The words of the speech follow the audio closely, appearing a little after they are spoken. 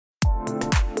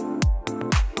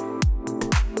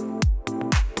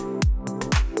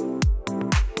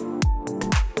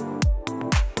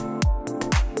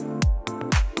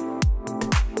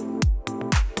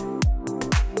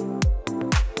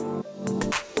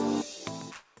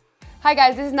Hi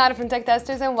guys, this is Nada from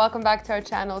Techtesters and welcome back to our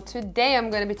channel. Today I'm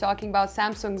going to be talking about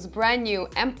Samsung's brand new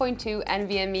M.2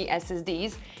 NVMe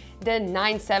SSDs, the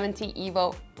 970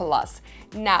 EVO Plus.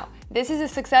 Now, this is a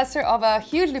successor of a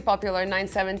hugely popular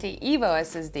 970 EVO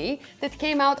SSD that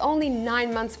came out only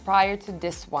 9 months prior to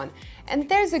this one. And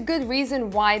there's a good reason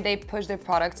why they pushed their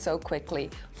product so quickly.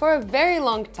 For a very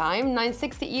long time,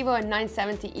 960 EVO and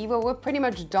 970 EVO were pretty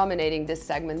much dominating this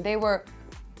segment. They were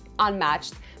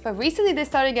unmatched. But recently they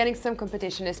started getting some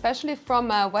competition, especially from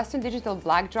Western Digital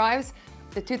black drives,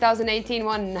 the 2018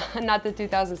 one, not the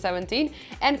 2017,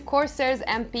 and Corsair's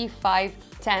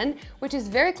MP510, which is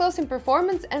very close in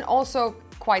performance and also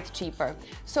quite cheaper.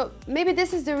 So maybe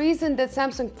this is the reason that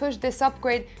Samsung pushed this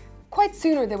upgrade quite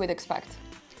sooner than we'd expect.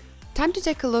 Time to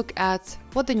take a look at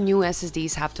what the new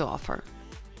SSDs have to offer.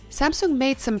 Samsung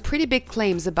made some pretty big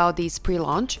claims about these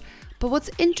pre-launch, but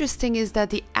what's interesting is that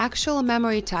the actual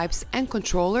memory types and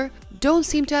controller don't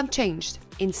seem to have changed.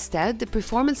 Instead, the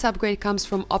performance upgrade comes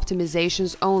from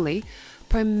optimizations only,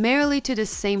 primarily to the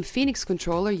same Phoenix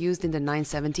controller used in the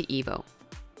 970 EVO.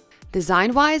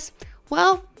 Design-wise,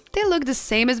 well, they look the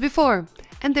same as before,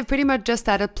 and they pretty much just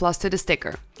added plus to the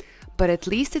sticker. But at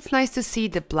least it's nice to see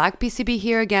the black PCB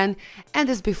here again, and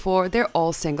as before, they're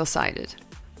all single-sided.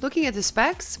 Looking at the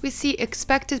specs, we see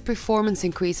expected performance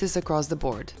increases across the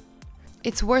board.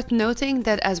 It's worth noting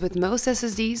that as with most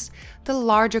SSDs, the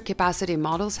larger capacity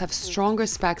models have stronger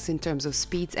specs in terms of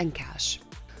speeds and cache.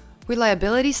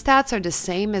 Reliability stats are the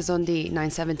same as on the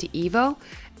 970 EVO,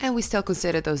 and we still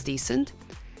consider those decent.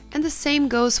 And the same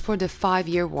goes for the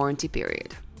 5-year warranty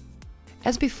period.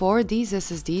 As before, these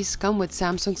SSDs come with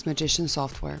Samsung's Magician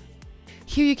software.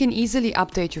 Here you can easily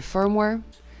update your firmware,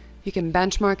 you can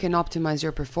benchmark and optimize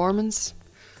your performance,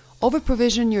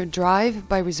 over-provision your drive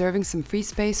by reserving some free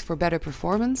space for better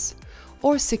performance,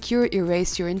 or secure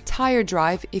erase your entire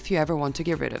drive if you ever want to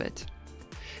get rid of it.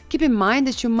 Keep in mind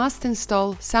that you must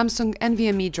install Samsung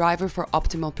NVMe driver for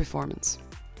optimal performance.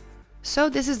 So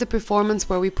this is the performance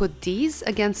where we put these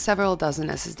against several dozen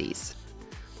SSDs.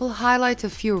 We'll highlight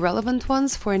a few relevant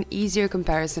ones for an easier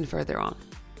comparison further on.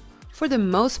 For the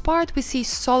most part, we see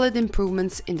solid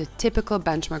improvements in the typical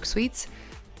benchmark suites.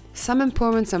 Some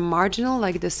improvements are marginal,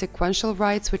 like the sequential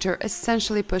writes, which are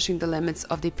essentially pushing the limits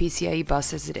of the PCIe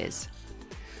bus as it is.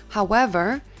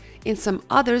 However, in some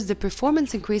others, the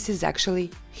performance increase is actually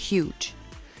huge.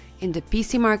 In the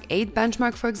PCMark 8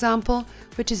 benchmark, for example,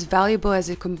 which is valuable as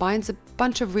it combines a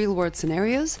bunch of real-world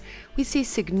scenarios, we see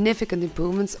significant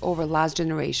improvements over last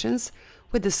generations,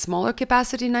 with the smaller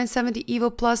capacity 970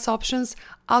 EVO Plus options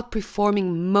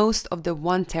outperforming most of the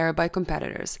 1TB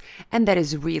competitors, and that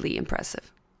is really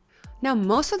impressive. Now,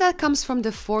 most of that comes from the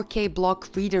 4K block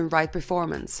read and write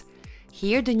performance.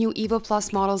 Here, the new EVO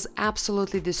Plus models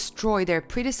absolutely destroy their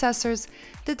predecessors,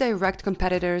 the direct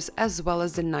competitors, as well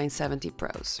as the 970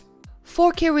 Pros.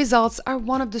 4K results are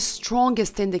one of the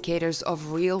strongest indicators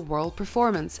of real-world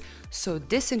performance, so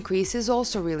this increase is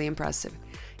also really impressive.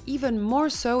 Even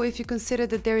more so if you consider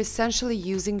that they're essentially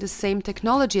using the same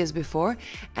technology as before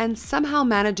and somehow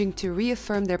managing to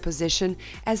reaffirm their position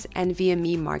as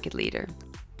NVMe market leader.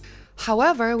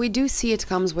 However, we do see it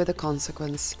comes with a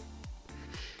consequence.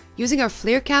 Using our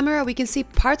FLIR camera, we can see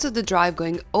parts of the drive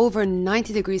going over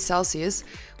 90 degrees Celsius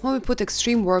when we put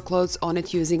extreme workloads on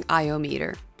it using I/O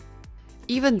meter.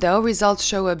 Even though results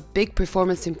show a big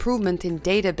performance improvement in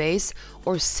database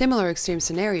or similar extreme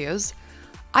scenarios,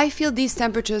 I feel these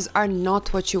temperatures are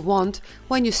not what you want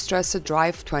when you stress a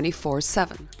drive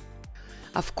 24/7.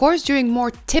 Of course, during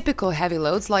more typical heavy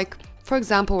loads like for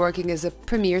example, working as a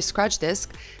Premiere scratch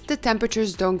disk, the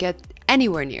temperatures don't get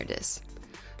anywhere near this.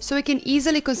 So we can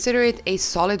easily consider it a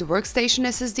solid workstation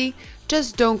SSD,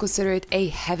 just don't consider it a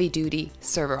heavy-duty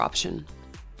server option.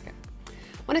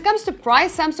 When it comes to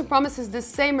price, Samsung promises the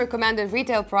same recommended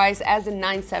retail price as the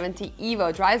 970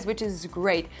 EVO drives, which is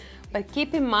great. But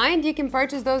keep in mind, you can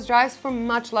purchase those drives for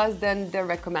much less than the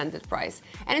recommended price.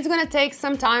 And it's going to take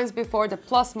some time before the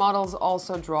Plus models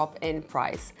also drop in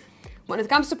price. When it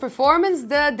comes to performance,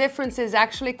 the difference is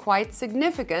actually quite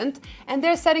significant, and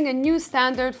they're setting a new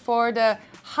standard for the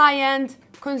high-end,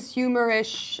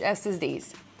 consumerish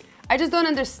SSDs. I just don't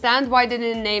understand why they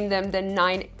didn't name them the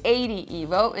 980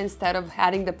 EVO instead of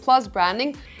adding the Plus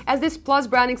branding, as this Plus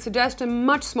branding suggests a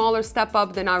much smaller step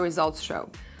up than our results show.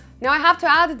 Now I have to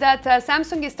add that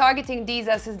Samsung is targeting these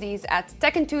SSDs at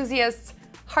tech enthusiasts,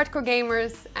 hardcore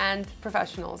gamers, and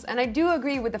professionals, and I do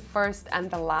agree with the first and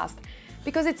the last,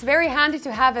 because it's very handy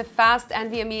to have a fast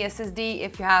NVMe SSD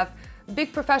if you have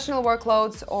big professional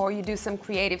workloads or you do some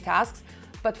creative tasks.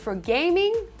 But for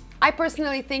gaming, I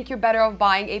personally think you're better off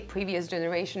buying a previous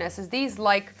generation SSDs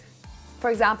like,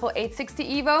 for example,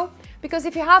 860 EVO, because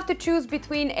if you have to choose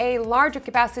between a larger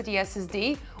capacity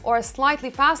SSD or a slightly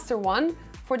faster one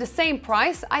for the same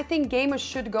price, I think gamers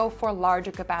should go for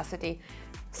larger capacity.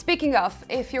 Speaking of,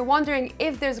 if you're wondering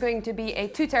if there's going to be a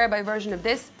 2 TB version of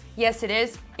this, yes it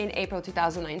is, in April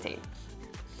 2019.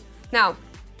 Now,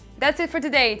 that's it for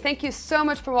today. Thank you so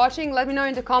much for watching. Let me know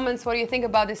in the comments what you think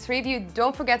about this review.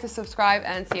 Don't forget to subscribe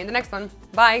and see you in the next one.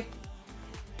 Bye!